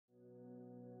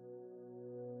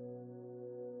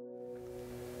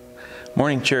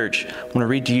Morning, church. I want to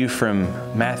read to you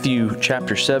from Matthew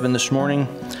chapter 7 this morning.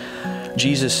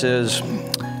 Jesus says,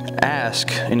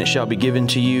 "Ask, and it shall be given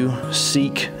to you.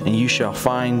 Seek, and you shall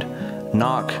find.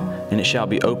 Knock, and it shall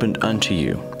be opened unto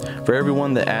you. For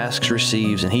everyone that asks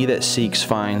receives, and he that seeks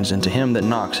finds, and to him that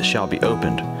knocks it shall be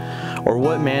opened. Or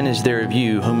what man is there of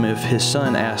you, whom if his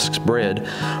son asks bread,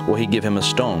 will he give him a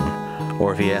stone?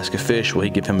 Or if he ask a fish, will he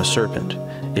give him a serpent?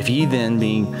 If ye then,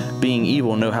 being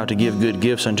evil, know how to give good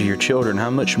gifts unto your children, how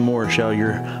much more shall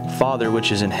your Father which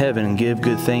is in heaven give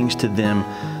good things to them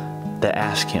that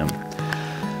ask him?"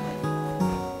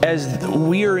 As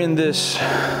we are in this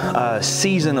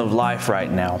season of life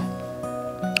right now,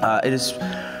 it is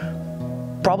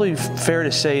probably fair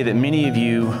to say that many of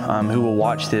you who will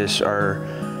watch this are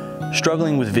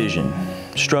struggling with vision,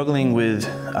 struggling with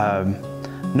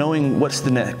knowing what's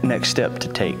the next step to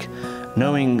take,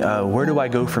 knowing where do I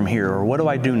go from here, or what do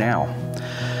I do now?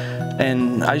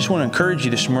 And I just want to encourage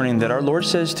you this morning that our Lord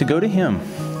says to go to Him,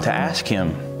 to ask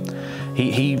Him.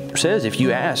 He says if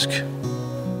you ask,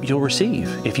 you'll receive.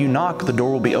 If you knock, the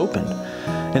door will be opened.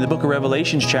 In the book of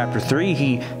Revelations chapter 3,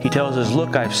 he tells us,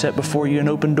 "Look, I've set before you an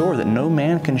open door that no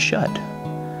man can shut."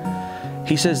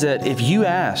 He says that if you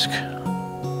ask,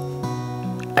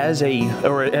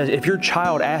 if your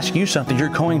child asks you something, you're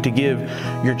going to give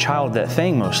your child that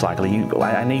thing most likely.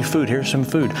 I need food, here's some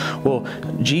food. Well,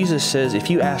 Jesus says if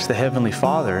you ask the Heavenly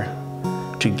Father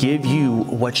to give you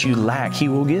what you lack, He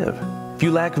will give. If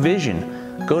you lack vision,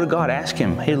 go to God, ask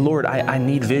Him, "Hey Lord, I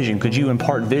need vision. Could you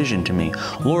impart vision to me?"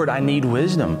 "Lord, I need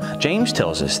wisdom." James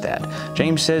tells us that.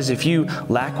 James says if you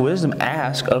lack wisdom,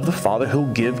 ask of the Father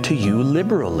who'll give to you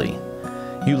liberally.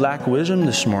 You lack wisdom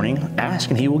this morning,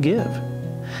 ask and He will give.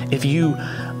 If you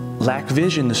lack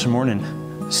vision this morning,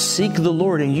 seek the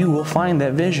Lord and you will find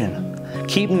that vision.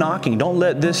 Keep knocking. Don't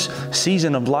let this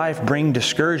season of life bring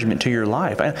discouragement to your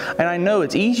life. And I know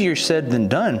it's easier said than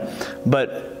done,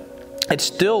 but it's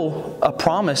still a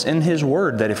promise in His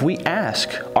Word that if we ask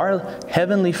our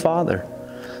Heavenly Father,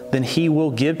 then He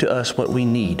will give to us what we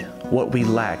need, what we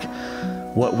lack,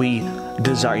 what we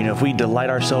desire. You know, if we delight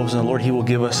ourselves in the Lord, He will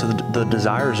give us the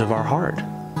desires of our heart.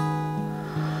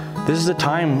 This is a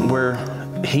time where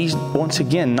He's once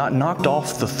again not knocked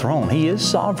off the throne. He is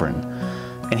sovereign.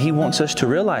 And He wants us to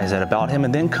realize that about Him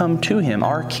and then come to Him,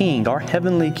 our King, our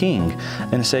heavenly King,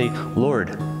 and say,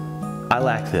 "Lord, I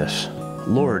lack this.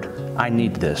 Lord, I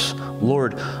need this.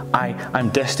 Lord, I'm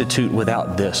destitute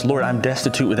without this. Lord, I'm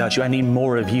destitute without you. I need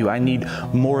more of you. I need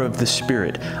more of the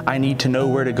Spirit. I need to know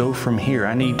where to go from here.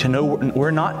 I need to know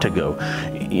where not to go."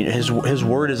 His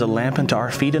Word is a lamp unto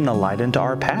our feet and a light unto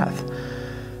our path.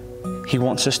 He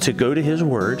wants us to go to His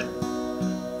Word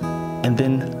and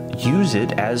then use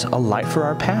it as a light for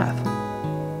our path.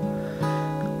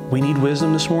 We need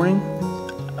wisdom this morning.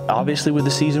 Obviously, with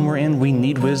the season we're in, we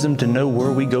need wisdom to know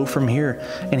where we go from here.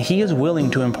 And He is willing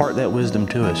to impart that wisdom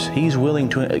to us. He's willing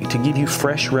to give you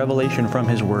fresh revelation from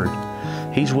His Word.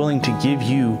 He's willing to give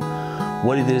you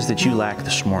what it is that you lack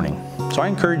this morning. So I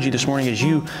encourage you this morning, as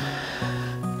you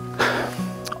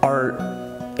are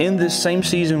in this same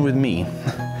season with me,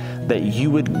 that you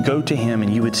would go to Him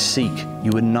and you would seek,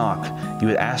 you would knock, you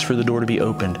would ask for the door to be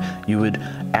opened, you would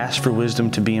ask for wisdom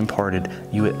to be imparted,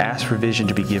 you would ask for vision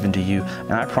to be given to you,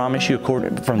 and I promise you,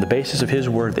 from the basis of His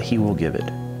Word, that He will give it.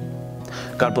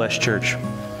 God bless, church.